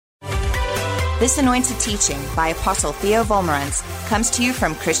This anointed teaching by Apostle Theo Wolmarans comes to you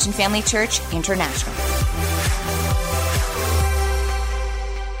from Christian Family Church International.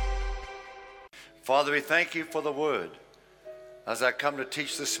 Father, we thank you for the word. As I come to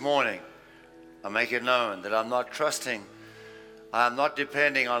teach this morning, I make it known that I'm not trusting, I am not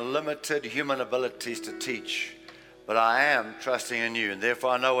depending on limited human abilities to teach, but I am trusting in you. And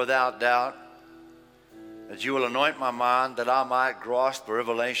therefore I know without doubt that you will anoint my mind that I might grasp a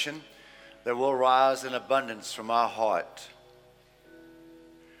revelation that will rise in abundance from our heart.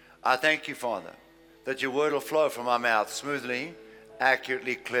 I thank you, Father, that your word will flow from my mouth smoothly,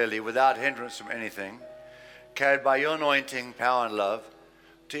 accurately, clearly, without hindrance from anything, carried by your anointing, power, and love,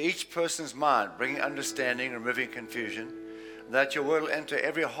 to each person's mind, bringing understanding, removing confusion, and that your word will enter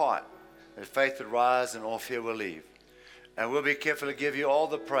every heart, that faith will rise and all fear will leave. And we'll be careful to give you all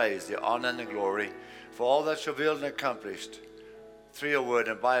the praise, the honor, and the glory for all that's revealed and accomplished through your word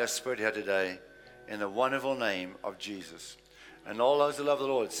and by your spirit here today, in the wonderful name of Jesus. And all those who love the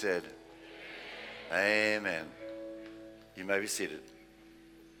Lord said, Amen. You may be seated.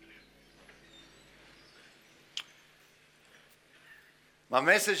 My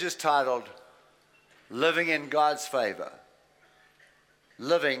message is titled, Living in God's Favor.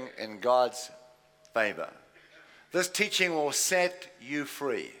 Living in God's Favor. This teaching will set you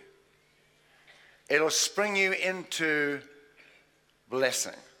free. It'll spring you into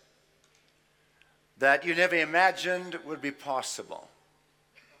blessing that you never imagined would be possible.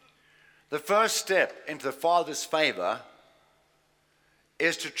 The first step into the Father's favor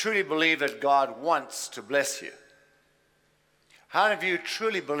is to truly believe that God wants to bless you. How many of you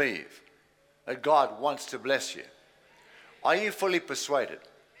truly believe that God wants to bless you? Are you fully persuaded?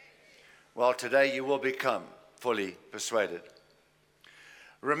 Well, today you will become fully persuaded.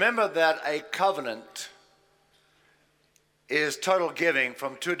 Remember that a covenant is total giving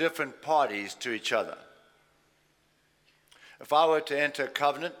from two different parties to each other. If I were to enter a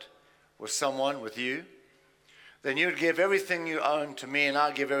covenant with someone, with you, then you would give everything you own to me and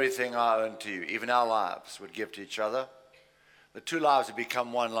I'll give everything I own to you. Even our lives would give to each other. The two lives would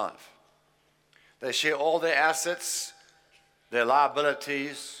become one life. They share all their assets, their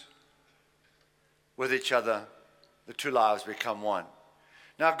liabilities with each other. The two lives become one.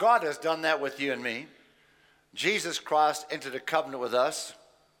 Now God has done that with you and me. Jesus Christ entered a covenant with us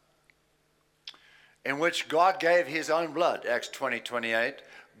in which God gave his own blood, Acts 20:28.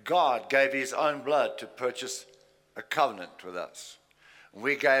 God gave his own blood to purchase a covenant with us.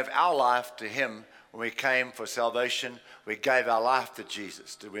 We gave our life to him when we came for salvation. We gave our life to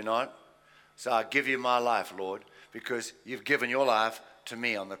Jesus, did we not? So I give you my life, Lord, because you've given your life to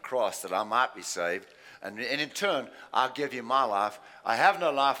me on the cross that I might be saved. And in turn, I'll give you my life. I have no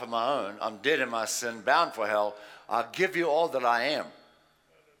life of my own. I'm dead in my sin, bound for hell. I'll give you all that I am.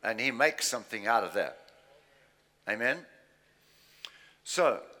 And he makes something out of that. Amen?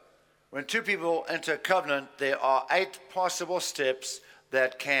 So, when two people enter a covenant, there are 8 possible steps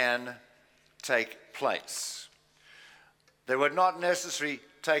that can take place. They would not necessarily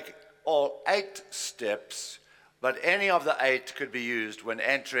take all 8 steps, but any of the 8 could be used when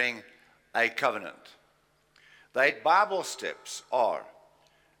entering a covenant. The 8 Bible steps are,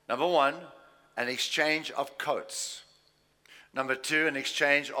 number 1, an exchange of coats. Number 2, an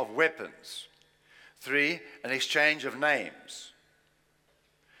exchange of weapons. 3, an exchange of names.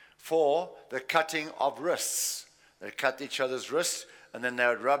 4, the cutting of wrists. They cut each other's wrists, and then they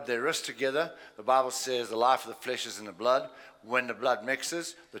would rub their wrists together. The Bible says the life of the flesh is in the blood. When the blood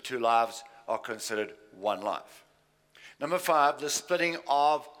mixes, the two lives are considered one life. Number 5, the splitting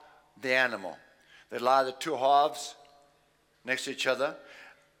of the animal. They lie the two halves next to each other.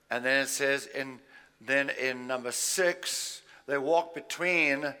 And then it says in number 6, they walk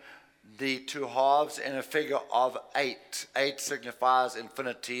between the two halves in a figure of 8. 8 signifies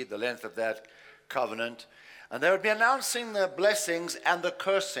infinity, the length of that covenant. And they would be announcing the blessings and the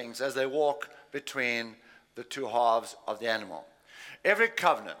cursings as they walk between the two halves of the animal. Every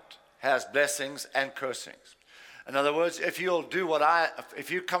covenant has blessings and cursings. In other words, if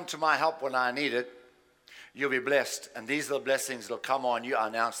you come to my help when I need it, you'll be blessed. And these are the blessings that will come on you. I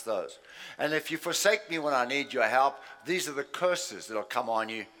announce those. And if you forsake me when I need your help, these are the curses that will come on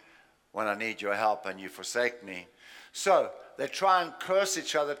you when I need your help and you forsake me. So they try and curse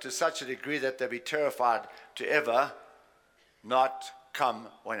each other to such a degree that they'll be terrified to ever not come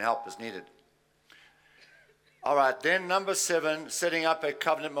when help is needed. All right, then number 7, setting up a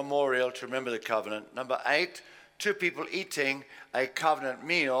covenant memorial to remember the covenant. Number 8, 2 people eating a covenant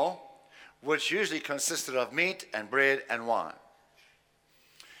meal, which usually consisted of meat and bread and wine.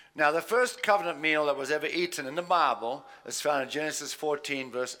 Now, the first covenant meal that was ever eaten in the Bible is found in Genesis 14,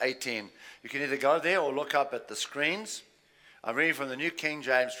 verse 18. You can either go there or look up at the screens. I'm reading from the New King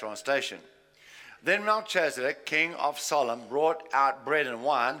James translation. Then Melchizedek, king of Salem, brought out bread and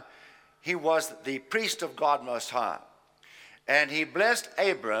wine. He was the priest of God Most High. And he blessed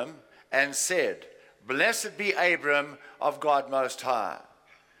Abram and said, Blessed be Abram of God Most High.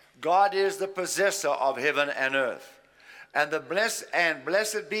 God is the possessor of heaven and earth. And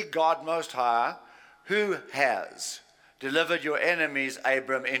blessed be God Most High, who has delivered your enemies,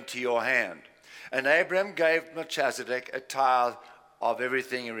 Abram, into your hand. And Abram gave Melchizedek a tithe of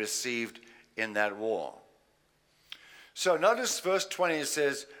everything he received in that war. So notice verse 20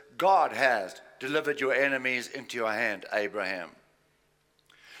 says, God has delivered your enemies into your hand, Abraham.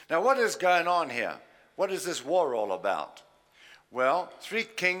 Now what is going on here? What is this war all about? Well, 3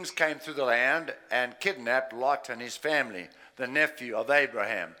 kings came through the land and kidnapped Lot and his family, the nephew of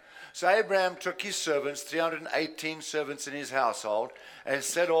Abraham. So Abraham took his servants, 318 servants in his household, and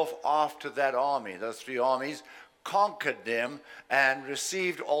set off after that army. Those 3 armies, conquered them and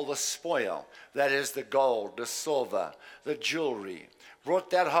received all the spoil. That is the gold, the silver, the jewelry. Brought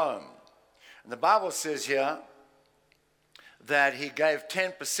that home. And the Bible says here that he gave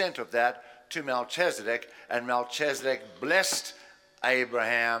 10% of that to Melchizedek, and Melchizedek blessed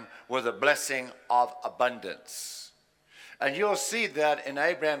Abraham with a blessing of abundance. And you'll see that in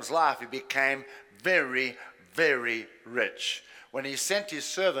Abraham's life he became very, very rich. When he sent his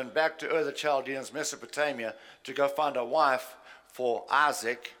servant back to Ur the Chaldeans, Mesopotamia, to go find a wife for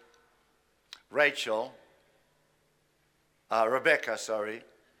Isaac, Rebecca,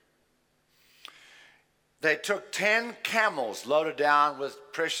 they took 10 camels loaded down with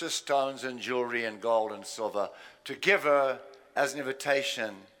precious stones and jewelry and gold and silver to give her as an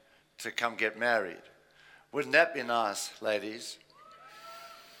invitation to come get married. Wouldn't that be nice, ladies?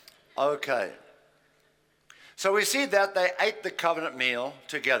 Okay. So we see that they ate the covenant meal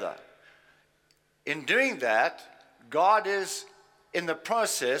together. In doing that, God is in the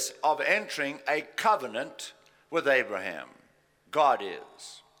process of entering a covenant with Abraham. God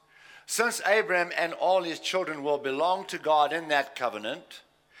is. Since Abraham and all his children will belong to God in that covenant,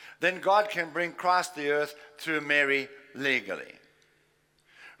 then God can bring Christ to the earth through Mary legally.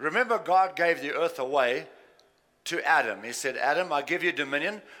 Remember, God gave the earth away to Adam. He said, Adam, I give you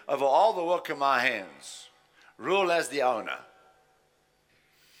dominion over all the work of my hands. Rule as the owner.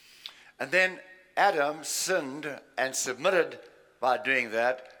 And then Adam sinned and submitted by doing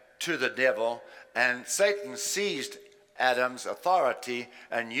that to the devil, and Satan seized Adam's authority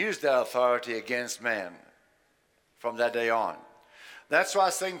and used that authority against man from that day on. That's why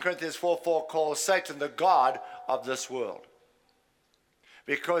 2 Corinthians 4:4 calls Satan the god of this world,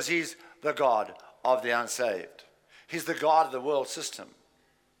 because he's the god of the unsaved. He's the god of the world system.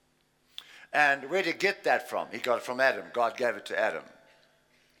 And where did he get that from? He got it from Adam. God gave it to Adam.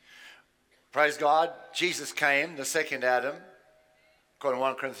 Praise God. Jesus came, the second Adam, according to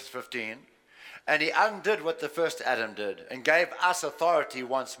 1 Corinthians 15, and he undid what the first Adam did and gave us authority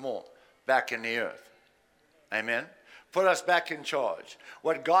once more back in the earth. Amen. Put us back in charge.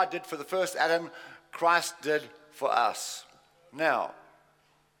 What God did for the first Adam, Christ did for us. Now,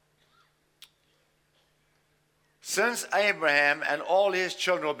 since Abraham and all his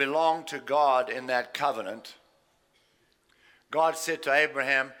children belong to God in that covenant, God said to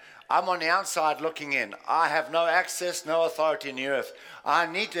Abraham, I'm on the outside looking in. I have no access, no authority in the earth. I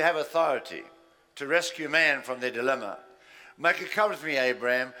need to have authority to rescue man from their dilemma. Make a covenant with me,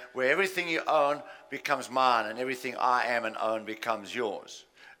 Abraham, where everything you own becomes mine and everything I am and own becomes yours.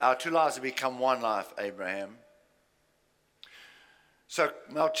 Our 2 lives have become one life, Abraham. So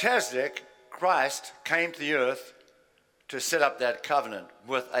Melchizedek, Christ, came to the earth to set up that covenant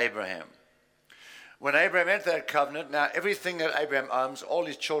with Abraham. When Abraham entered that covenant, now everything that Abraham owns, all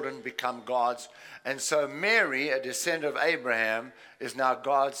his children become God's. And so Mary, a descendant of Abraham, is now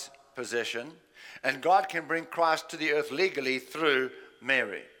God's possession. And God can bring Christ to the earth legally through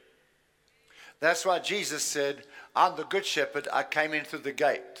Mary. That's why Jesus said, I'm the good shepherd. I came in through the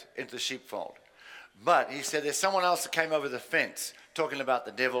gate into the sheepfold. But he said there's someone else that came over the fence, talking about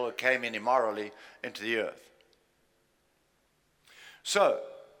the devil who came in immorally into the earth. So,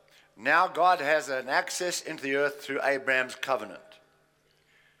 now God has an access into the earth through Abraham's covenant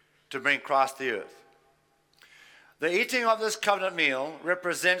to bring Christ to the earth. The eating of this covenant meal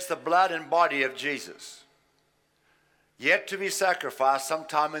represents the blood and body of Jesus, yet to be sacrificed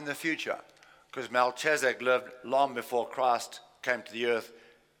sometime in the future, because Melchizedek lived long before Christ came to the earth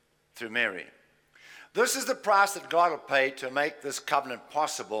through Mary. This is the price that God will pay to make this covenant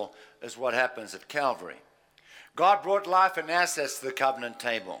possible, is what happens at Calvary. God brought life and assets to the covenant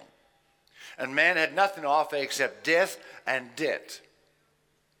table. And man had nothing to offer except death and debt.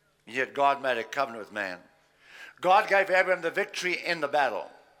 Yet God made a covenant with man. God gave Abraham the victory in the battle,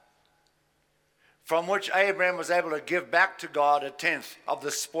 from which Abraham was able to give back to God a tenth of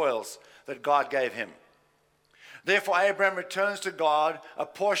the spoils that God gave him. Therefore, Abraham returns to God a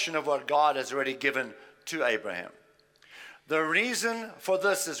portion of what God has already given to Abraham. The reason for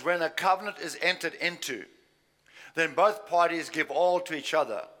this is when a covenant is entered into, then both parties give all to each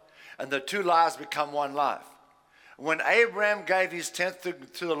other, and the two lives become one life. When Abraham gave his tenth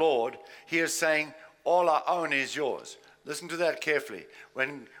to the Lord, he is saying, all I own is yours. Listen to that carefully.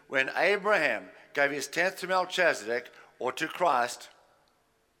 When Abraham gave his tenth to Melchizedek, or to Christ,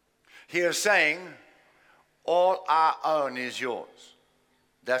 he is saying, all I own is yours.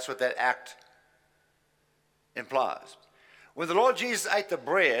 That's what that act implies. When the Lord Jesus ate the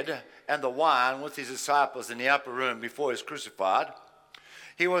bread and the wine with his disciples in the upper room before he was crucified,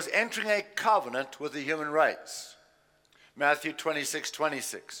 he was entering a covenant with the human race. Matthew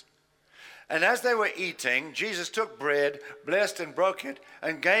 26:26. And as they were eating, Jesus took bread, blessed and broke it,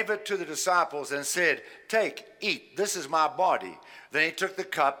 and gave it to the disciples and said, take, eat, this is my body. Then he took the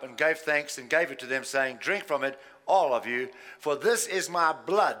cup and gave thanks and gave it to them, saying, drink from it, all of you, for this is my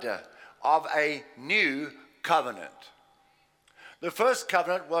blood of a new covenant. The first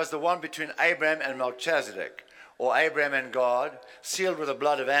covenant was the one between Abraham and Melchizedek, or Abraham and God, sealed with the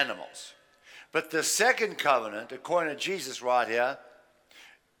blood of animals. But the second covenant, according to Jesus right here,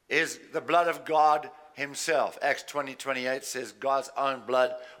 is the blood of God himself. Acts 20:28 says God's own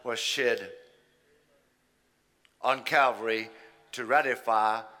blood was shed on Calvary to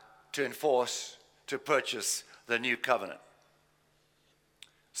ratify, to enforce, to purchase the new covenant.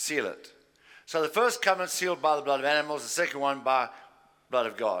 Seal it. So the first covenant sealed by the blood of animals, the second one by blood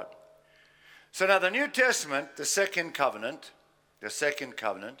of God. So now the New Testament, the second covenant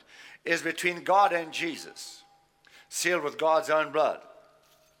is between God and Jesus, sealed with God's own blood.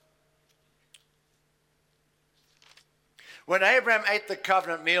 When Abraham ate the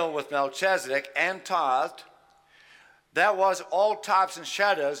covenant meal with Melchizedek and tithed, that was all types and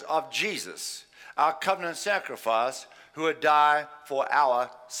shadows of Jesus, our covenant sacrifice, who would die for our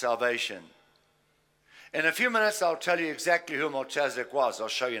salvation. In a few minutes, I'll tell you exactly who Melchizedek was. I'll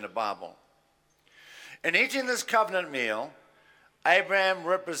show you in the Bible. In eating this covenant meal, Abraham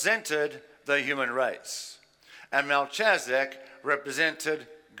represented the human race, and Melchizedek represented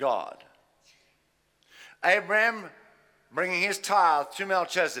God. Abraham bringing his tithe to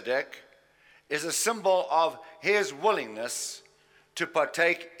Melchizedek is a symbol of his willingness to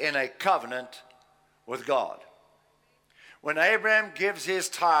partake in a covenant with God. When Abraham gives his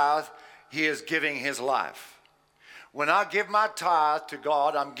tithe, he is giving his life. When I give my tithe to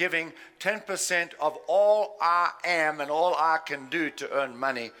God, I'm giving 10% of all I am and all I can do to earn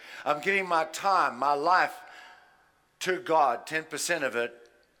money. I'm giving my time, my life to God, 10% of it.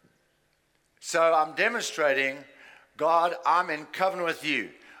 So I'm demonstrating, God, I'm in covenant with you.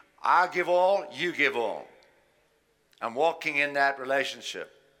 I give all, you give all. I'm walking in that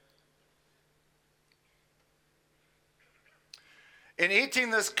relationship. In eating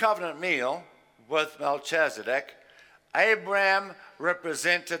this covenant meal with Melchizedek, Abraham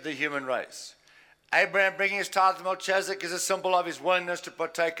represented the human race. Abraham bringing his tithe to Melchizedek is a symbol of his willingness to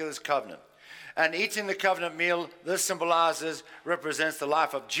partake of this covenant. And eating the covenant meal, this represents the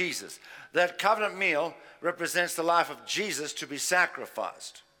life of Jesus. That covenant meal represents the life of Jesus to be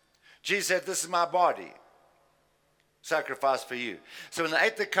sacrificed. Jesus said, this is my body, sacrificed for you. So when they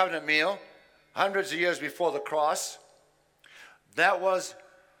ate the covenant meal, hundreds of years before the cross, that was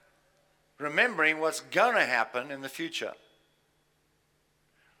remembering what's going to happen in the future,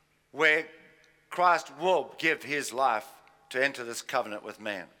 where Christ will give his life to enter this covenant with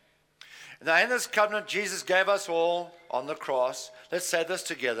man. Now in this covenant, Jesus gave us all on the cross. Let's say this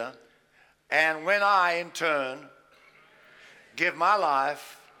together. And when I, in turn, give my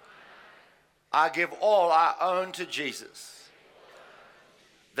life, I give all I own to Jesus.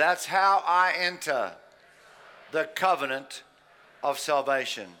 That's how I enter the covenant of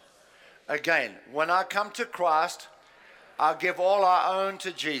salvation. Again, when I come to Christ, I give all I own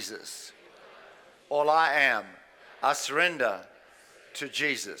to Jesus. All I am, I surrender to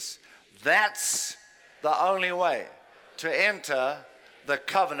Jesus. That's the only way to enter the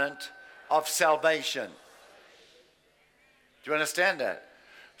covenant of salvation. Do you understand that?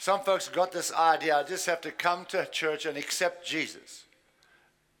 Some folks got this idea, I just have to come to church and accept Jesus.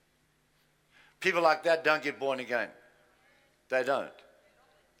 People like that don't get born again. They don't.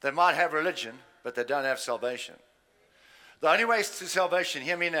 They might have religion, but they don't have salvation. The only way to salvation,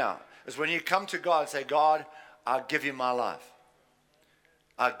 hear me now, is when you come to God and say, God, I'll give you my life.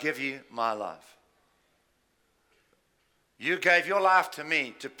 I'll give you my life. You gave your life to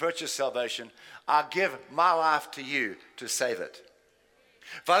me to purchase salvation. I'll give my life to you to save it.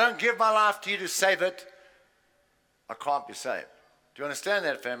 If I don't give my life to you to save it, I can't be saved. Do you understand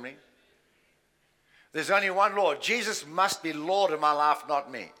that, family? There's only one Lord. Jesus must be Lord of my life,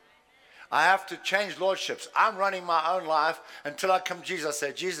 not me. I have to change lordships. I'm running my own life until I come to Jesus. I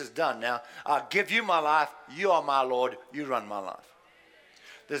say, Jesus, done now. I'll give you my life. You are my Lord. You run my life.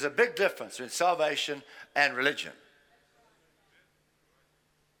 There's a big difference between salvation and religion.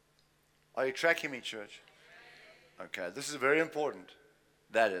 Are you tracking me, church? Okay, this is very important.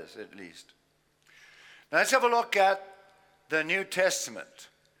 That is, at least. Now let's have a look at the New Testament.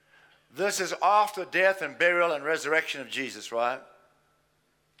 This is after death and burial and resurrection of Jesus, right?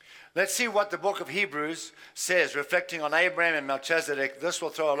 Let's see what the book of Hebrews says, reflecting on Abraham and Melchizedek. This will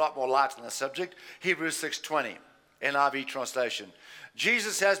throw a lot more light on the subject. Hebrews 6:20, NIV translation.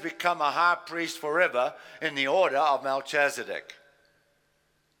 Jesus has become a high priest forever in the order of Melchizedek.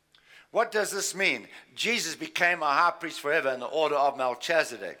 What does this mean? Jesus became a high priest forever in the order of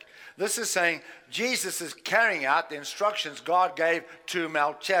Melchizedek. This is saying Jesus is carrying out the instructions God gave to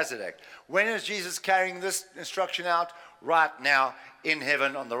Melchizedek. When is Jesus carrying this instruction out? Right now in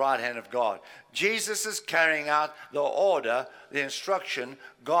heaven on the right hand of God. Jesus is carrying out the order, the instruction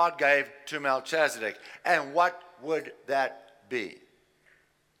God gave to Melchizedek. And what would that be?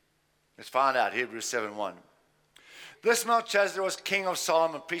 Let's find out. Hebrews 7:1. This Melchizedek was king of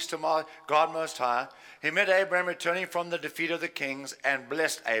Salem and priest of God Most High. He met Abraham returning from the defeat of the kings and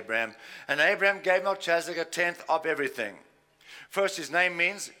blessed Abraham. And Abraham gave Melchizedek a tenth of everything. First,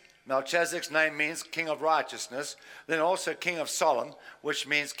 Melchizedek's name means king of righteousness. Then also king of Salem, which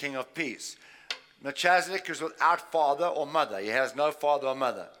means king of peace. Melchizedek is without father or mother. He has no father or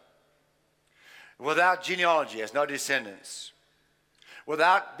mother. Without genealogy, he has no descendants.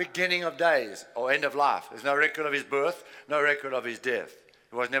 Without beginning of days or end of life. There's no record of his birth, no record of his death.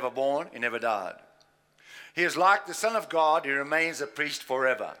 He was never born, he never died. He is like the Son of God, he remains a priest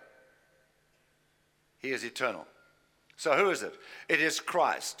forever. He is eternal. So who is it? It is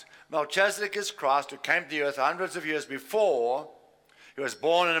Christ. Melchizedek is Christ who came to the earth hundreds of years before he was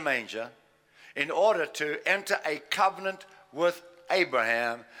born in a manger in order to enter a covenant with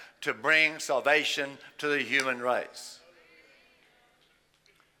Abraham to bring salvation to the human race.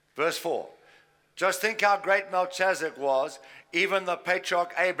 Verse 4. Just think how great Melchizedek was. Even the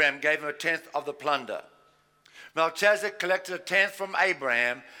patriarch Abraham gave him a tenth of the plunder. Melchizedek collected a tenth from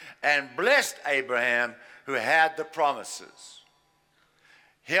Abraham and blessed Abraham who had the promises.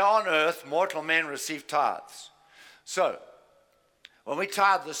 Here on earth, mortal men receive tithes. So, when we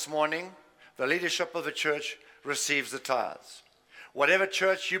tithe this morning, the leadership of the church receives the tithes. Whatever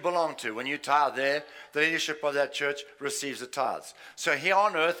church you belong to, when you tithe there, the leadership of that church receives the tithes. So here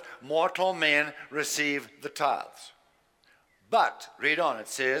on earth, mortal men receive the tithes. But, read on, it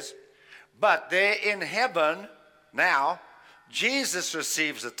says, but there in heaven, now, Jesus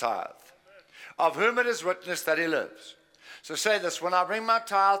receives the tithe, of whom it is witnessed that he lives. So say this, when I bring my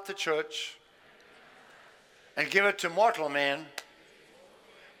tithe to church and give it to mortal men,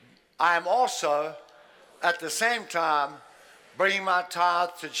 I am also, at the same time, bringing my tithe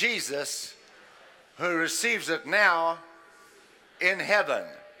to Jesus, who receives it now in heaven.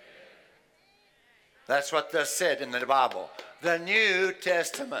 That's what this said in the Bible, the New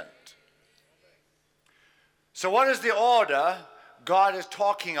Testament. So what is the order God is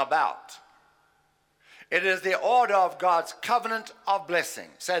talking about? It is the order of God's covenant of blessing.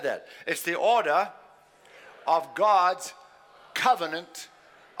 Say that. It's the order of God's covenant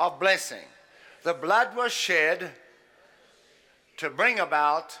of blessing. The blood was shed to bring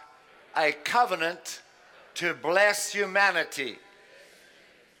about a covenant to bless humanity.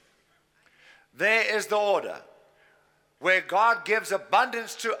 There is the order where God gives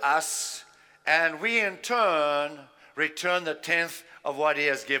abundance to us and we in turn return the tenth of what he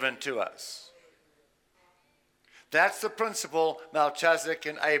has given to us. That's the principle Melchizedek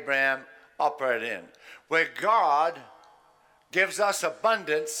and Abraham operate in, where God gives us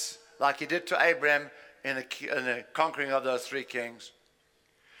abundance like he did to Abraham in the conquering of those three kings.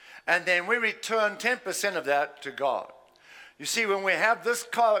 And then we return 10% of that to God. You see, when we have this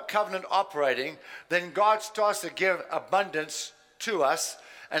covenant operating, then God starts to give abundance to us.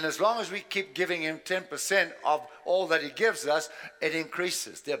 And as long as we keep giving him 10% of all that he gives us, it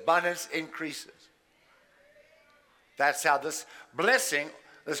increases. The abundance increases. That's how this blessing,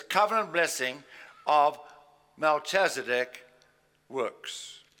 this covenant blessing of Melchizedek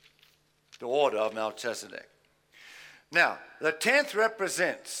works. The order of Melchizedek. Now, the tenth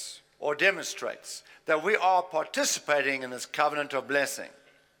represents or demonstrates that we are participating in this covenant of blessing.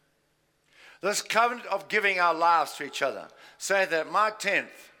 This covenant of giving our lives to each other. Say that my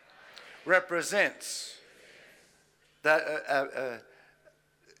tenth represents, that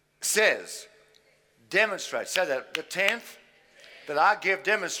says, demonstrates. Say that the tenth that I give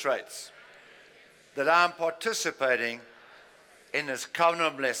demonstrates that I'm participating in this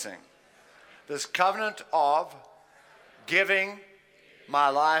covenant of blessing. This covenant of giving my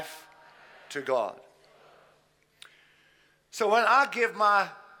life to God. So when I give my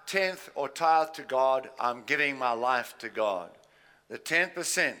tenth or tithe to God, I'm giving my life to God. The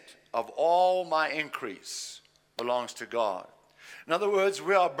 10% of all my increase belongs to God. In other words,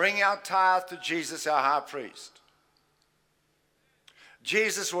 we are bringing our tithe to Jesus, our high priest.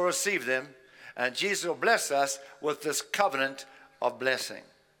 Jesus will receive them, and Jesus will bless us with this covenant of blessing.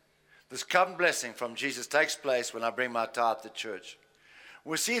 This covenant blessing from Jesus takes place when I bring my tithe to church.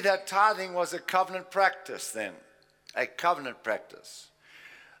 We see that tithing was a covenant practice then, a covenant practice.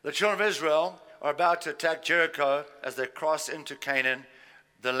 The children of Israel are about to attack Jericho as they cross into Canaan,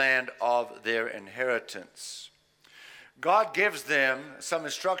 the land of their inheritance. God gives them some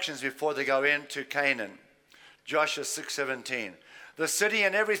instructions before they go into Canaan. Joshua 6:17. The city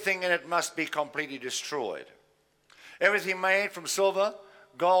and everything in it must be completely destroyed. Everything made from silver,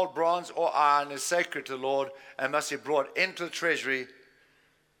 gold, bronze, or iron is sacred to the Lord and must be brought into the treasury,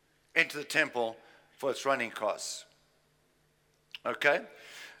 into the temple for its running costs. Okay?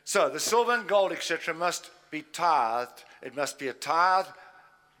 So the silver and gold, etc., must be tithed. It must be a tithe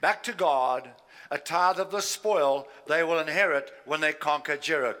back to God, a tithe of the spoil they will inherit when they conquer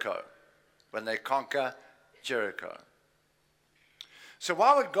Jericho. When they conquer Jericho. So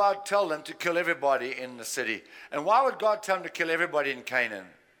why would God tell them to kill everybody in the city? And why would God tell them to kill everybody in Canaan?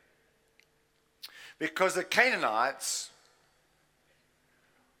 Because the Canaanites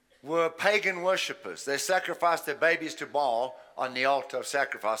were pagan worshippers. They sacrificed their babies to Baal on the altar of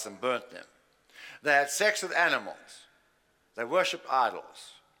sacrifice and burnt them. They had sex with animals. They worshipped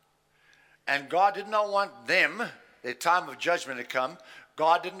idols. And God did not want them, their time of judgment had come,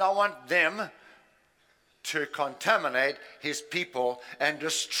 God did not want them to contaminate his people and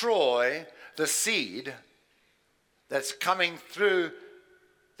destroy the seed that's coming through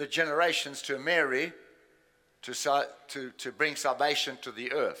the generations to Mary to bring salvation to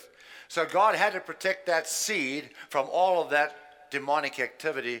the earth. So God had to protect that seed from all of that demonic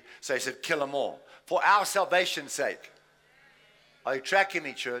activity. So he said, kill them all. For our salvation's sake. Are you tracking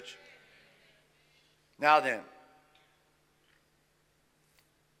me, church? Now then.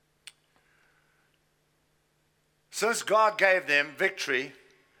 Since God gave them victory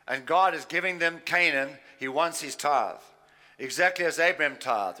and God is giving them Canaan, he wants his tithe. Exactly as Abraham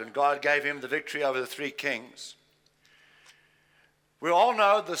tithed when God gave him the victory over the three kings. We all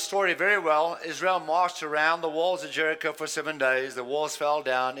know the story very well. Israel marched around the walls of Jericho for 7 days. The walls fell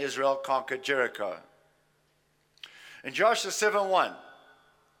down. Israel conquered Jericho. In Joshua 7:1,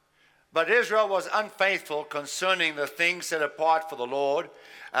 but Israel was unfaithful concerning the things set apart for the Lord.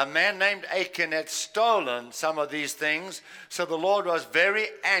 A man named Achan had stolen some of these things, so the Lord was very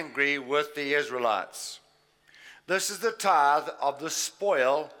angry with the Israelites. This is the tithe of the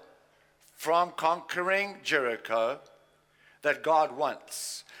spoil from conquering Jericho that God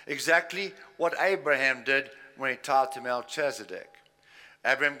wants. Exactly what Abraham did when he tithed to Melchizedek.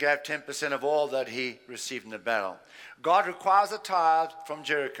 Abraham gave 10% of all that he received in the battle. God requires a tithe from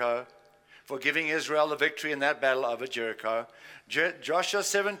Jericho for giving Israel the victory in that battle over Jericho. Joshua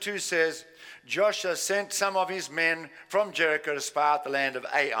 7:2 says, Joshua sent some of his men from Jericho to spy out the land of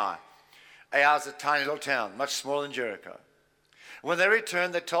Ai. Ai is a tiny little town, much smaller than Jericho. When they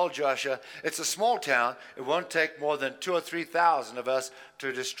returned, they told Joshua, it's a small town. It won't take more than 2,000 or 3,000 of us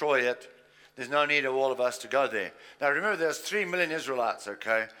to destroy it. There's no need of all of us to go there. Now remember, there's 3 million Israelites,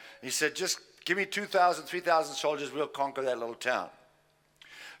 okay? He said, just give me 2,000, 3,000 soldiers, we'll conquer that little town.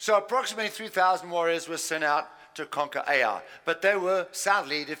 So approximately 3,000 warriors were sent out to conquer Ai, but they were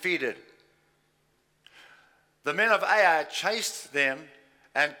soundly defeated. The men of Ai chased them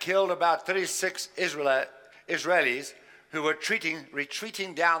and killed about 36 Israelis who were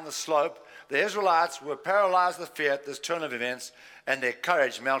retreating down the slope. The Israelites were paralyzed with fear at this turn of events, and their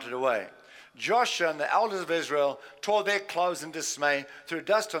courage melted away. Joshua and the elders of Israel tore their clothes in dismay, threw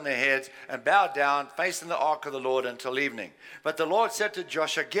dust on their heads, and bowed down, facing the ark of the Lord until evening. But the Lord said to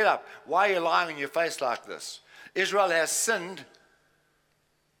Joshua, get up. Why are you lying on your face like this? Israel has sinned,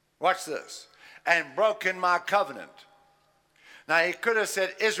 watch this, and broken my covenant. Now he could have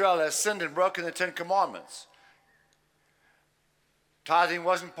said Israel has sinned and broken the 10 commandments. Tithing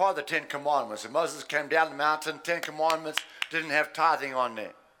wasn't part of the 10 commandments. When Moses came down the mountain, 10 commandments didn't have tithing on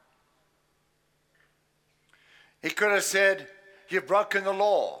there. He could have said, you've broken the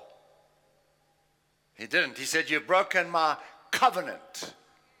law. He didn't. He said, you've broken my covenant.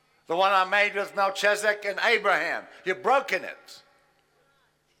 The one I made with Melchizedek and Abraham. You've broken it.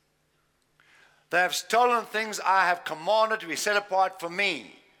 They have stolen things I have commanded to be set apart for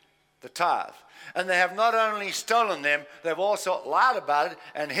me, the tithe. And they have not only stolen them, they've also lied about it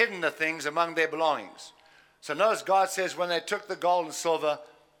and hidden the things among their belongings. So notice God says when they took the gold and silver,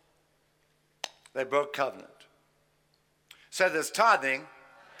 they broke covenant. So this tithing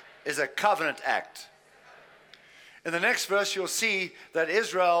is a covenant act. In the next verse, you'll see that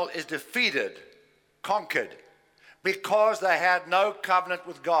Israel is defeated, conquered, because they had no covenant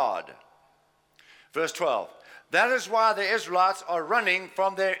with God. Verse 12. That is why the Israelites are running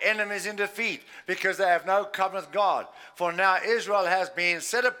from their enemies in defeat, because they have no covenant with God. For now Israel has been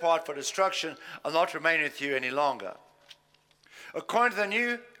set apart for destruction and not remain with you any longer. According to the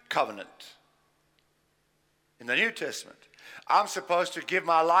new covenant, in the New Testament, I'm supposed to give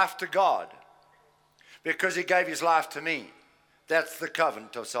my life to God because he gave his life to me. That's the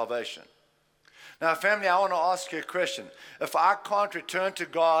covenant of salvation. Now, family, I want to ask you a question. If I can't return to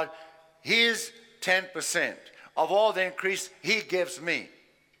God his 10% of all the increase he gives me,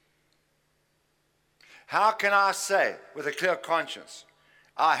 how can I say with a clear conscience,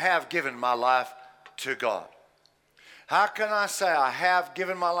 I have given my life to God? How can I say I have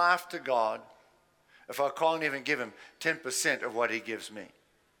given my life to God if I can't even give him 10% of what he gives me?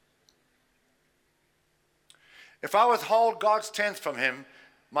 If I withhold God's 10th from him,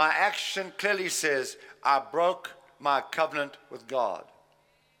 my action clearly says I broke my covenant with God.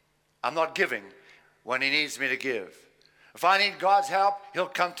 I'm not giving when he needs me to give. If I need God's help, he'll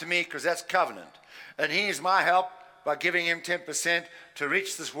come to me because that's covenant. And he needs my help by giving him 10% to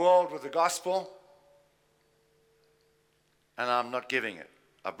reach this world with the gospel. And I'm not giving it.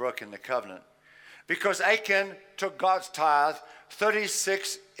 I've broken the covenant. Because Achan took God's tithe,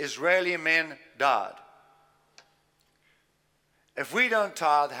 36 Israeli men died. If we don't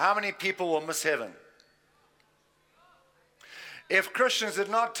tithe, how many people will miss heaven? If Christians did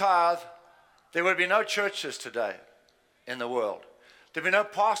not tithe, there would be no churches today in the world. There'd be no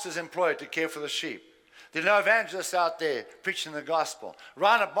pastors employed to care for the sheep. There'd be no evangelists out there preaching the gospel.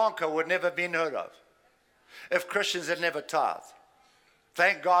 Rana Bonka would never have been heard of if Christians had never tithed.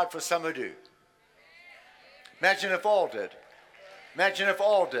 Thank God for some who do. Imagine if all did. Imagine if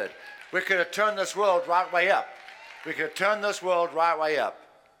all did. We could have turned this world right way up. We could turn this world right way up.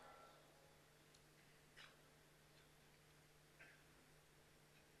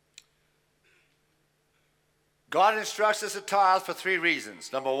 God instructs us to tithe for 3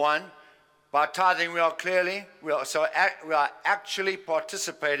 reasons. Number 1, by tithing we are actually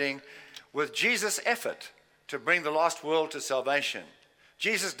participating with Jesus' effort to bring the lost world to salvation.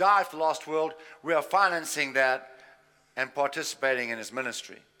 Jesus died for the lost world. We are financing that and participating in his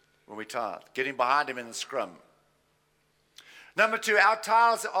ministry when we tithe, getting behind him in the scrum. Number 2, our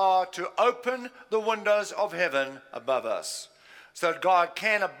tithes are to open the windows of heaven above us so that God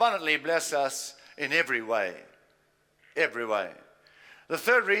can abundantly bless us in every way. Every way. The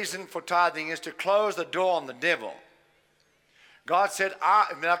third reason for tithing is to close the door on the devil. God said,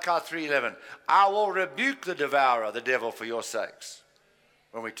 in Malachi 3:11, I will rebuke the devourer, the devil, for your sakes,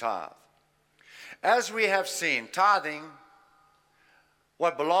 when we tithe. As we have seen, tithing,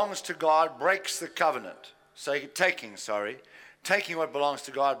 what belongs to God, breaks the covenant. Taking what belongs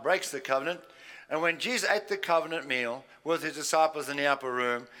to God breaks the covenant. And when Jesus ate the covenant meal with his disciples in the upper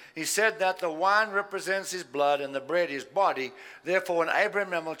room, he said that the wine represents his blood and the bread his body. Therefore, when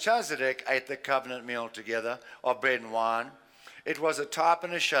Abraham and Melchizedek ate the covenant meal together of bread and wine, it was a type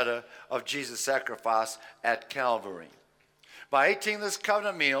and a shadow of Jesus' sacrifice at Calvary. By eating this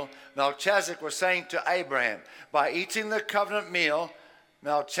covenant meal, Melchizedek was saying to Abraham, by eating the covenant meal,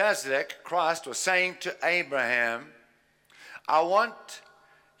 Melchizedek, Christ, was saying to Abraham, I want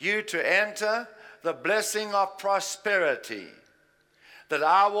you to enter the blessing of prosperity that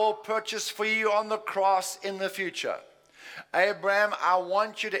I will purchase for you on the cross in the future. Abraham, I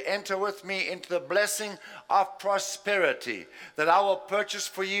want you to enter with me into the blessing of prosperity that I will purchase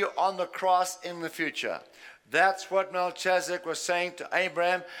for you on the cross in the future. That's what Melchizedek was saying to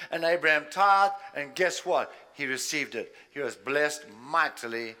Abraham, and Abraham tithed, and guess what? He received it. He was blessed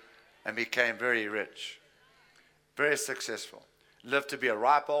mightily and became very rich, very successful, lived to be a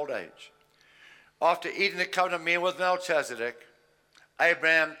ripe old age. After eating the covenant meal with Melchizedek,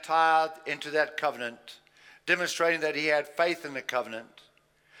 Abraham tithed into that covenant, demonstrating that he had faith in the covenant,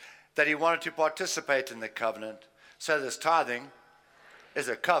 that he wanted to participate in the covenant. So this tithing is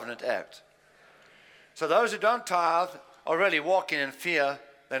a covenant act. So those who don't tithe are really walking in fear.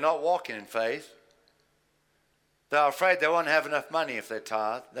 They're not walking in faith. They're afraid they won't have enough money if they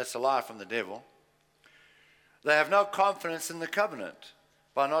tithe. That's a lie from the devil. They have no confidence in the covenant.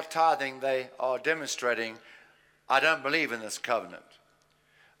 By not tithing, they are demonstrating, I don't believe in this covenant.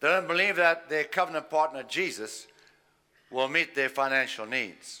 They don't believe that their covenant partner, Jesus, will meet their financial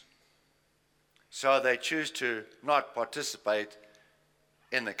needs. So they choose to not participate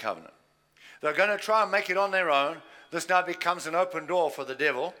in the covenant. They're going to try and make it on their own. This now becomes an open door for the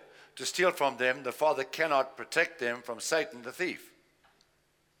devil to steal from them. The Father cannot protect them from Satan, the thief.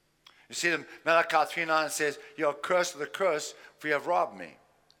 You see, Malachi 3:9 says, "You are cursed with a curse, for you have robbed me."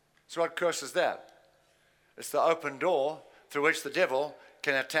 So what curse is that? It's the open door through which the devil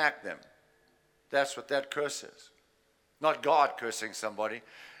can attack them. That's what that curse is. Not God cursing somebody.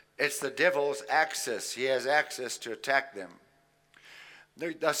 It's the devil's access. He has access to attack them.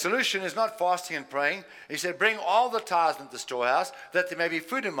 The solution is not fasting and praying. He said, "Bring all the tithes into the storehouse, that there may be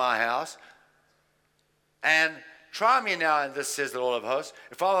food in my house. And try me now in this, says the Lord of hosts,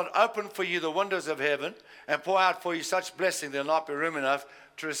 if I will open for you the windows of heaven and pour out for you such blessing, there will not be room enough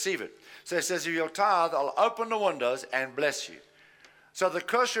to receive it." So he says, if you'll tithe, I'll open the windows and bless you. So the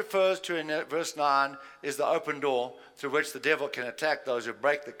curse refers to in verse 9 is the open door through which the devil can attack those who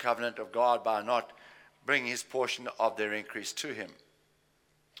break the covenant of God by not bringing his portion of their increase to him.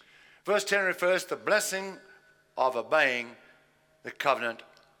 Verse 10 refers to the blessing of obeying the covenant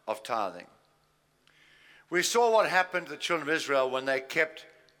of tithing. We saw what happened to the children of Israel when they kept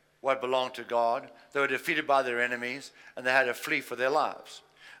what belonged to God. They were defeated by their enemies and they had to flee for their lives.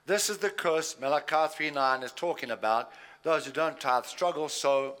 This is the curse Malachi 3:9 is talking about. Those who don't tithe struggle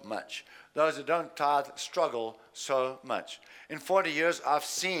so much. Those who don't tithe struggle so much. In 40 years, I've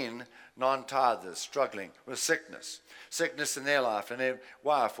seen non-tithers struggling with sickness in their life, in their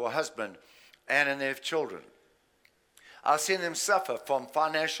wife or husband, and in their children. I've seen them suffer from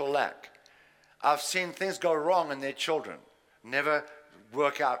financial lack. I've seen things go wrong in their children, never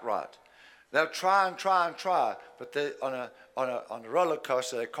work out right. They'll try and try, but they're on a roller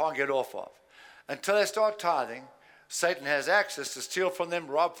coaster they can't get off of. Until they start tithing, Satan has access to steal from them,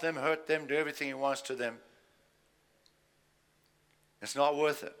 rob them, hurt them, do everything he wants to them. It's not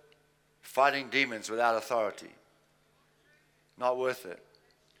worth it. Fighting demons without authority. Not worth it.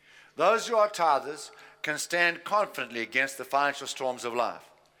 Those who are tithers can stand confidently against the financial storms of life.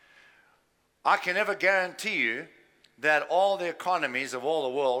 I can never guarantee you that all the economies of all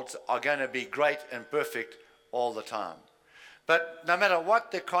the worlds are going to be great and perfect all the time. But no matter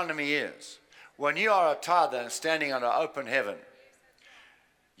what the economy is, when you are a tither and standing under open heaven,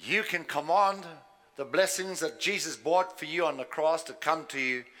 you can command the blessings that Jesus bought for you on the cross to come to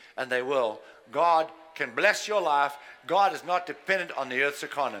you, and they will. God can bless your life. God is not dependent on the earth's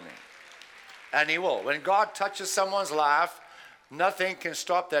economy. And he will. When God touches someone's life, nothing can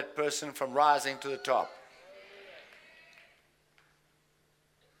stop that person from rising to the top.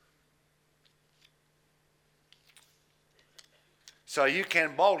 So you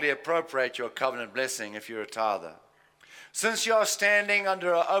can boldly appropriate your covenant blessing if you're a tither. Since you are standing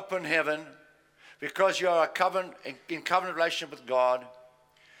under an open heaven, because you are in covenant relationship with God,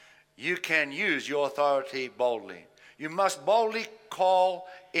 you can use your authority boldly. You must boldly call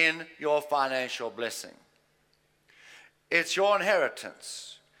in your financial blessing. It's your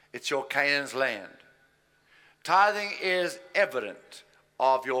inheritance. It's your Canaan's land. Tithing is evident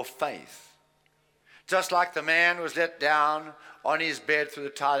of your faith. Just like the man was let down on his bed through the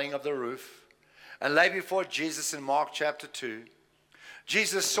tithing of the roof and lay before Jesus in Mark chapter 2,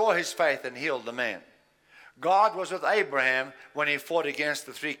 Jesus saw his faith and healed the man. God was with Abraham when he fought against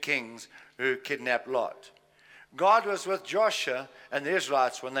the 3 kings who kidnapped Lot. God was with Joshua and the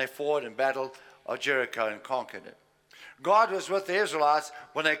Israelites when they fought in battle of Jericho and conquered it. God was with the Israelites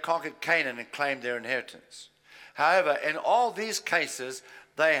when they conquered Canaan and claimed their inheritance. However, in all these cases,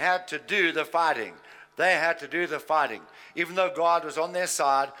 they had to do the fighting. They had to do the fighting. Even though God was on their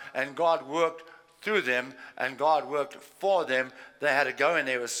side and God worked through them and God worked for them, they had to go in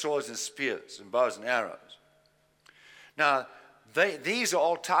there with swords and spears and bows and arrows. Now, these are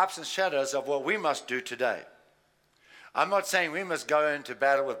all types and shadows of what we must do today. I'm not saying we must go into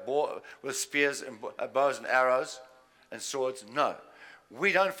battle with spears and bows and arrows and swords. No,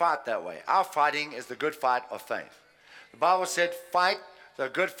 we don't fight that way. Our fighting is the good fight of faith. The Bible said, fight the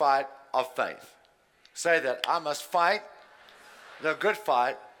good fight of faith. Say that. I must fight the good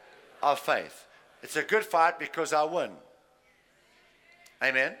fight of faith. It's a good fight because I win.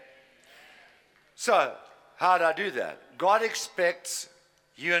 Amen? So, how do I do that? God expects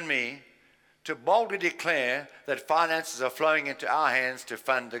you and me to boldly declare that finances are flowing into our hands to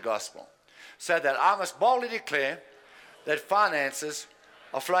fund the gospel. So that I must boldly declare that finances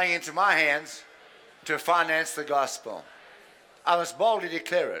are flowing into my hands to finance the gospel. I must boldly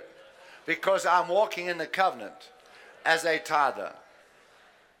declare it because I'm walking in the covenant as a tither.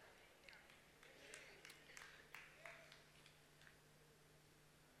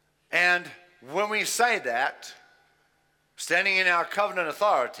 And when we say that, standing in our covenant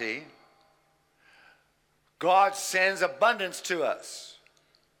authority, God sends abundance to us.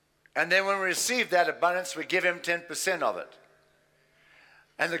 And then when we receive that abundance, we give him 10% of it.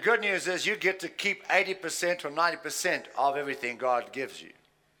 And the good news is you get to keep 80% or 90% of everything God gives you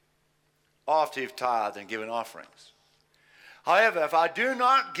after you've tithed and given offerings. However, if I do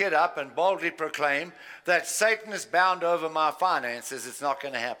not get up and boldly proclaim that Satan is bound over my finances, it's not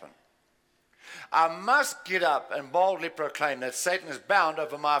going to happen. I must get up and boldly proclaim that Satan is bound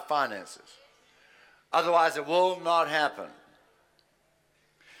over my finances. Otherwise, it will not happen.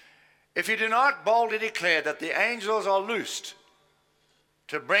 If you do not boldly declare that the angels are loosed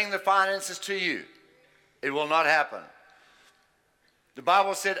to bring the finances to you, it will not happen. The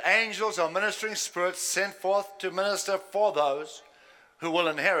Bible said angels are ministering spirits sent forth to minister for those who will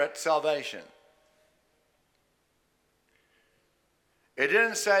inherit salvation. It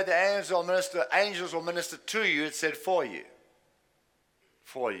didn't say the angels will minister to you, it said for you.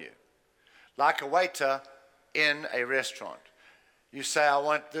 For you. Like a waiter in a restaurant. You say, I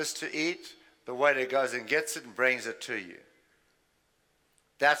want this to eat, the waiter goes and gets it and brings it to you.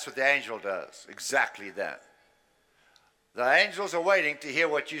 That's what the angel does, exactly that. The angels are waiting to hear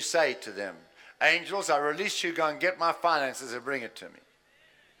what you say to them. Angels, I release you, go and get my finances and bring it to me.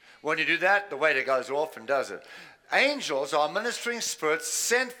 When you do that, the waiter goes off and does it. Angels are ministering spirits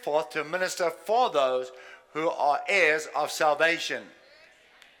sent forth to minister for those who are heirs of salvation.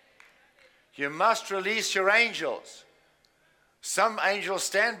 You must release your angels. Some angels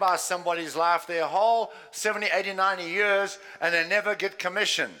stand by somebody's life their whole 70, 80, 90 years and they never get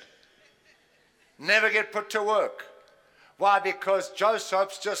commissioned. Never get put to work. Why? Because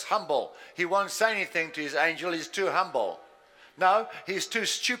Joseph's just humble. He won't say anything to his angel. He's too humble. No, he's too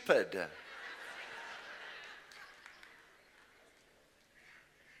stupid.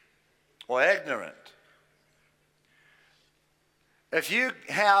 Or ignorant. If you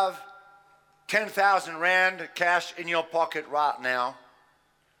have 10,000 Rand cash in your pocket right now,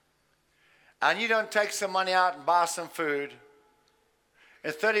 and you don't take some money out and buy some food,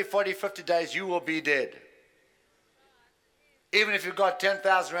 in 30, 40, 50 days, you will be dead. Even if you've got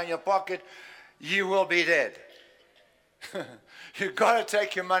 10,000 Rand in your pocket, you will be dead. You've got to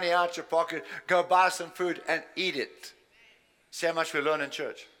take your money out your pocket, go buy some food and eat it. See how much we learn in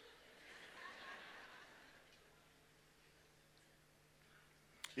church.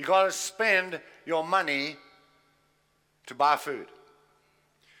 You got to spend your money to buy food.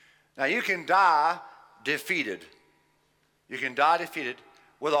 Now you can die defeated. You can die defeated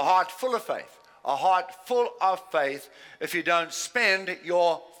with a heart full of faith. A heart full of faith if you don't spend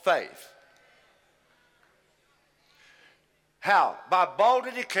your faith. How? By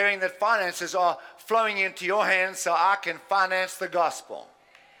boldly declaring that finances are flowing into your hands so I can finance the gospel.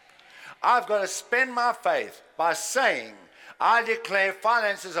 I've got to spend my faith by saying, I declare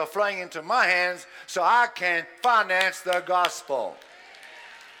finances are flowing into my hands so I can finance the gospel.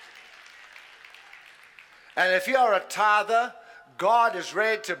 And if you're a tither, God is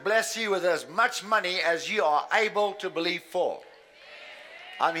ready to bless you with as much money as you are able to believe for.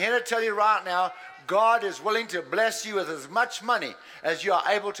 I'm here to tell you right now, God is willing to bless you with as much money as you are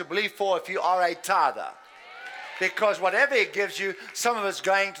able to believe for if you are a tither. Because whatever he gives you, some of it's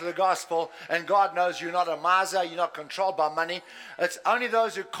going to the gospel, and God knows you're not a miser, you're not controlled by money. It's only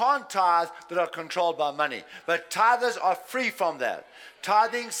those who can't tithe that are controlled by money. But tithers are free from that.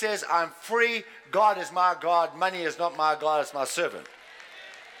 Tithing says, I'm free, God is my God, money is not my God, it's my servant.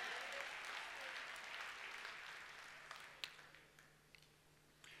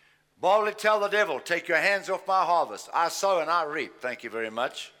 Boldly tell the devil, take your hands off my harvest. I sow and I reap. Thank you very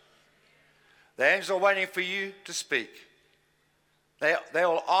much. The angels are waiting for you to speak. They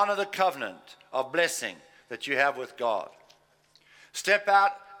will honor the covenant of blessing that you have with God. Step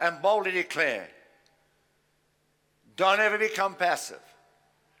out and boldly declare. Don't ever become passive.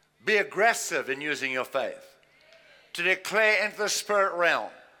 Be aggressive in using your faith to declare into the spirit realm,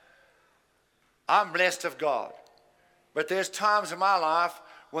 I'm blessed of God. But there's times in my life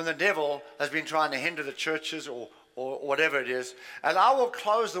when the devil has been trying to hinder the churches or whatever it is, and I will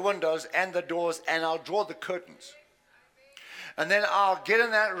close the windows and the doors and I'll draw the curtains. And then I'll get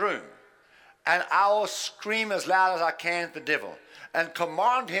in that room and I will scream as loud as I can at the devil and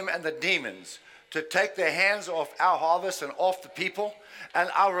command him and the demons to take their hands off our harvest and off the people, and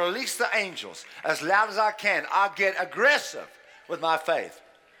I'll release the angels as loud as I can. I'll get aggressive with my faith.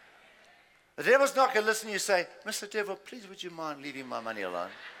 The devil's not going to listen to you say, Mr. Devil, please would you mind leaving my money alone?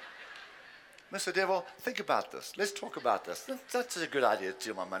 Mr. Devil, think about this. Let's talk about this. That's a good idea to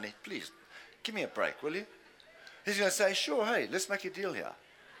steal my money. Please, give me a break, will you? He's going to say, sure, hey, let's make a deal here.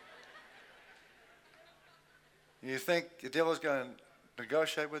 You think the devil's going to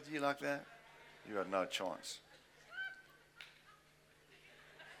negotiate with you like that? You got no chance.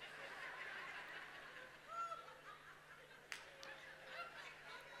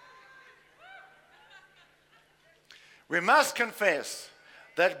 We must confess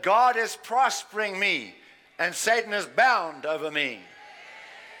that God is prospering me and Satan is bound over me.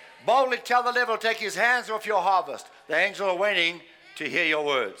 Boldly tell the devil, take his hands off your harvest. The angels are waiting to hear your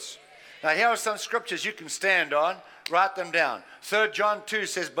words. Now here are some scriptures you can stand on. Write them down. 3 John 2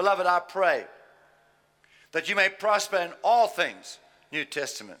 says, Beloved, I pray that you may prosper in all things. New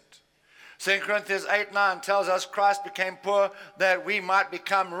Testament. 2 Corinthians 8:9 tells us Christ became poor that we might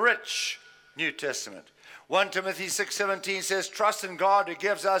become rich. New Testament. 1 Timothy 6:17 says, Trust in God who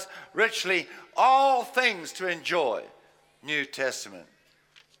gives us richly all things to enjoy. New Testament.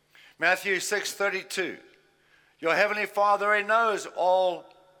 Matthew 6:32. Your heavenly Father already knows all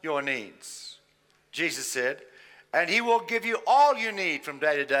your needs. Jesus said, and he will give you all you need from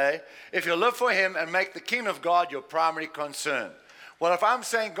day to day if you live for him and make the kingdom of God your primary concern. Well, if I'm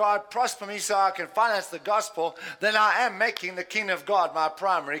saying, God, prosper me so I can finance the gospel, then I am making the kingdom of God my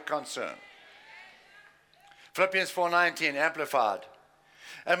primary concern. Philippians 4:19, Amplified.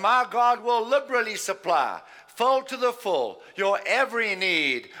 And my God will liberally supply, full to the full, your every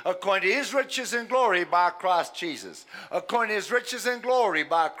need, according to his riches and glory by Christ Jesus. According to his riches and glory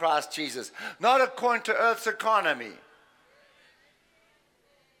by Christ Jesus. Not according to earth's economy.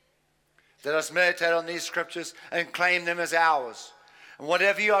 Let us meditate on these scriptures and claim them as ours. And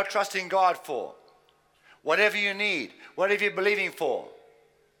whatever you are trusting God for, whatever you need, whatever you're believing for,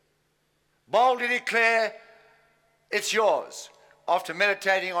 boldly declare it's yours after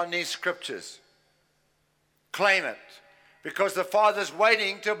meditating on these scriptures. Claim it, because the Father's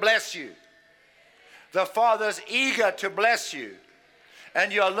waiting to bless you. The Father's eager to bless you.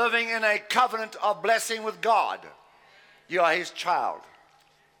 And you are living in a covenant of blessing with God. You are his child.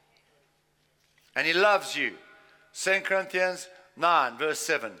 And he loves you. 2 Corinthians 9, verse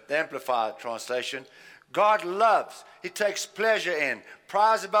 7, the Amplified translation. God loves, he takes pleasure in,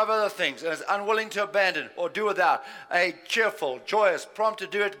 prizes above other things, and is unwilling to abandon or do without a cheerful, joyous, prompt to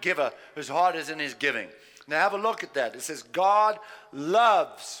do it giver whose heart is in his giving. Now have a look at that. It says God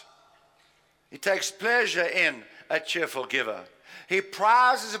loves. He takes pleasure in a cheerful giver. He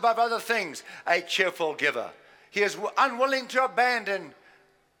prizes above other things a cheerful giver. He is unwilling to abandon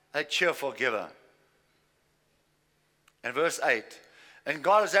a cheerful giver. And verse 8, and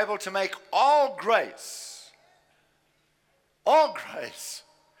God is able to make all grace,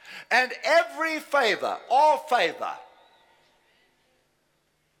 and every favor, all favor,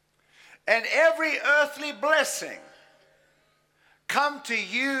 and every earthly blessing come to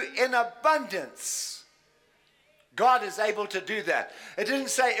you in abundance. God is able to do that. It didn't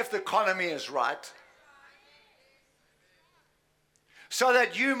say if the economy is right. So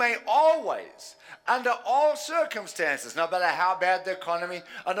that you may always, under all circumstances, no matter how bad the economy,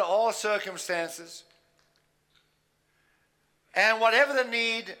 under all circumstances, and whatever the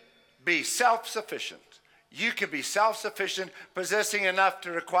need, be self-sufficient. You can be self-sufficient, possessing enough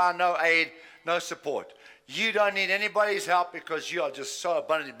to require no aid, no support. You don't need anybody's help because you are just so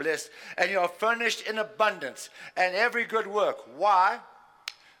abundantly blessed, and you are furnished in abundance and every good work. Why?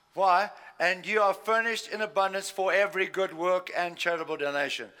 And you are furnished in abundance for every good work and charitable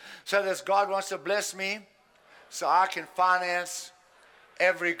donation. So that God wants to bless me so I can finance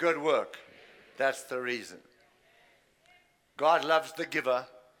every good work. That's the reason. God loves the giver,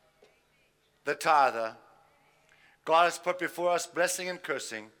 the tither. God has put before us blessing and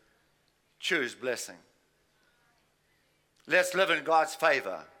cursing. Choose blessing. Let's live in God's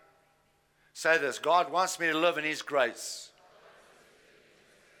favor. Say this, God wants me to live in his grace.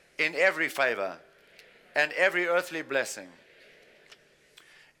 In every favor and every earthly blessing.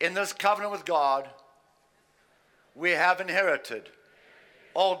 In this covenant with God, we have inherited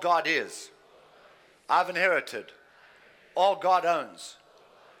all God is. I've inherited all God owns.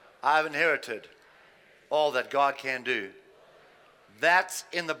 I've inherited all that God can do. That's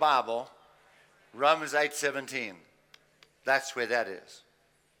in the Bible, Romans 8:17. That's where that is.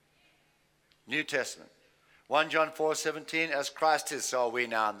 New Testament. 1 John 4:17, as Christ is, so are we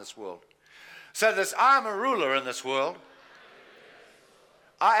now in this world. So this, I am a ruler in this world.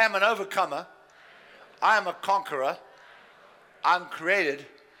 I am an overcomer. I am a conqueror. I'm created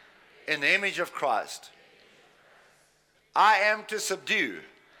in the image of Christ. I am to subdue.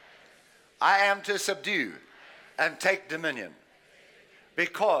 I am to subdue and take dominion.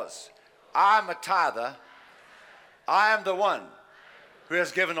 Because I'm a tither, I am the one who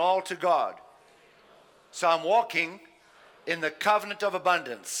has given all to God. So I'm walking in the covenant of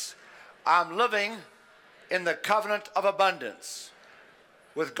abundance. I'm living in the covenant of abundance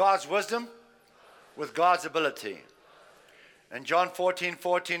with God's wisdom, with God's ability. And John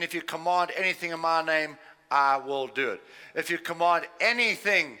 14:14, if you command anything in my name, I will do it. If you command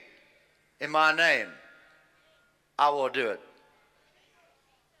anything in my name, I will do it.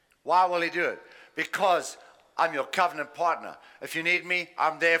 Why will he do it? Because I'm your covenant partner. If you need me,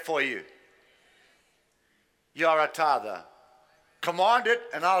 I'm there for you. You are a tither. Command it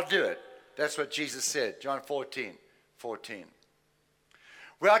and I'll do it. That's what Jesus said, John 14:14.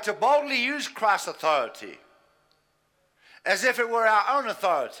 We are to boldly use Christ's authority as if it were our own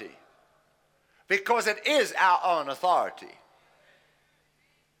authority, because it is our own authority.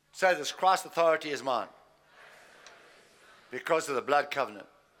 Say this: Christ's authority is mine because of the blood covenant.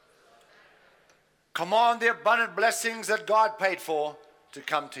 Command the abundant blessings that God paid for to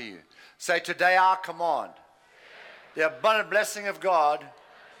come to you. Say, today I command the abundant blessing of God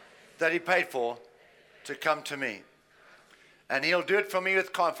that he paid for to come to me. And he'll do it for me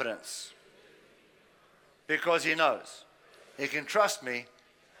with confidence, because he knows he can trust me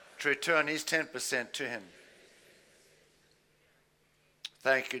to return his 10% to him.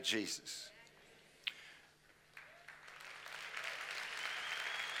 Thank you, Jesus.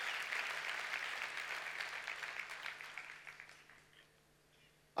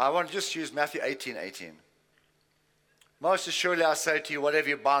 I want to just use Matthew 18:18. Most assuredly I say to you, whatever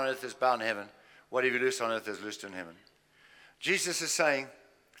you bind on earth is bound in heaven. Whatever you loose on earth is loosed in heaven. Jesus is saying,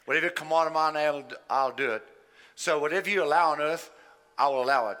 whatever you command in my name, I'll do it. So whatever you allow on earth, I will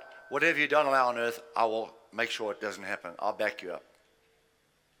allow it. Whatever you don't allow on earth, I will make sure it doesn't happen. I'll back you up.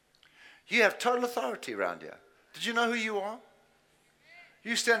 You have total authority around here. Did you know who you are?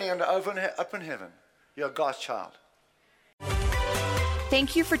 You're standing under open heaven. You're God's child.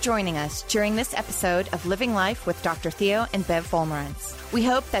 Thank you for joining us during this episode of Living Life with Dr. Theo and Bev Vollmerans. We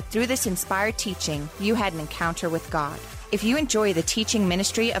hope that through this inspired teaching, you had an encounter with God. If you enjoy the teaching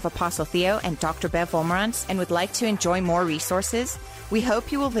ministry of Apostle Theo and Dr. Bev Vollmerans and would like to enjoy more resources, we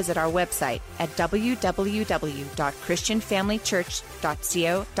hope you will visit our website at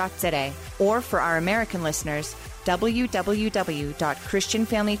www.christianfamilychurch.co.za, or for our American listeners,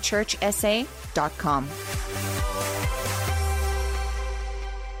 www.christianfamilychurchsa.com.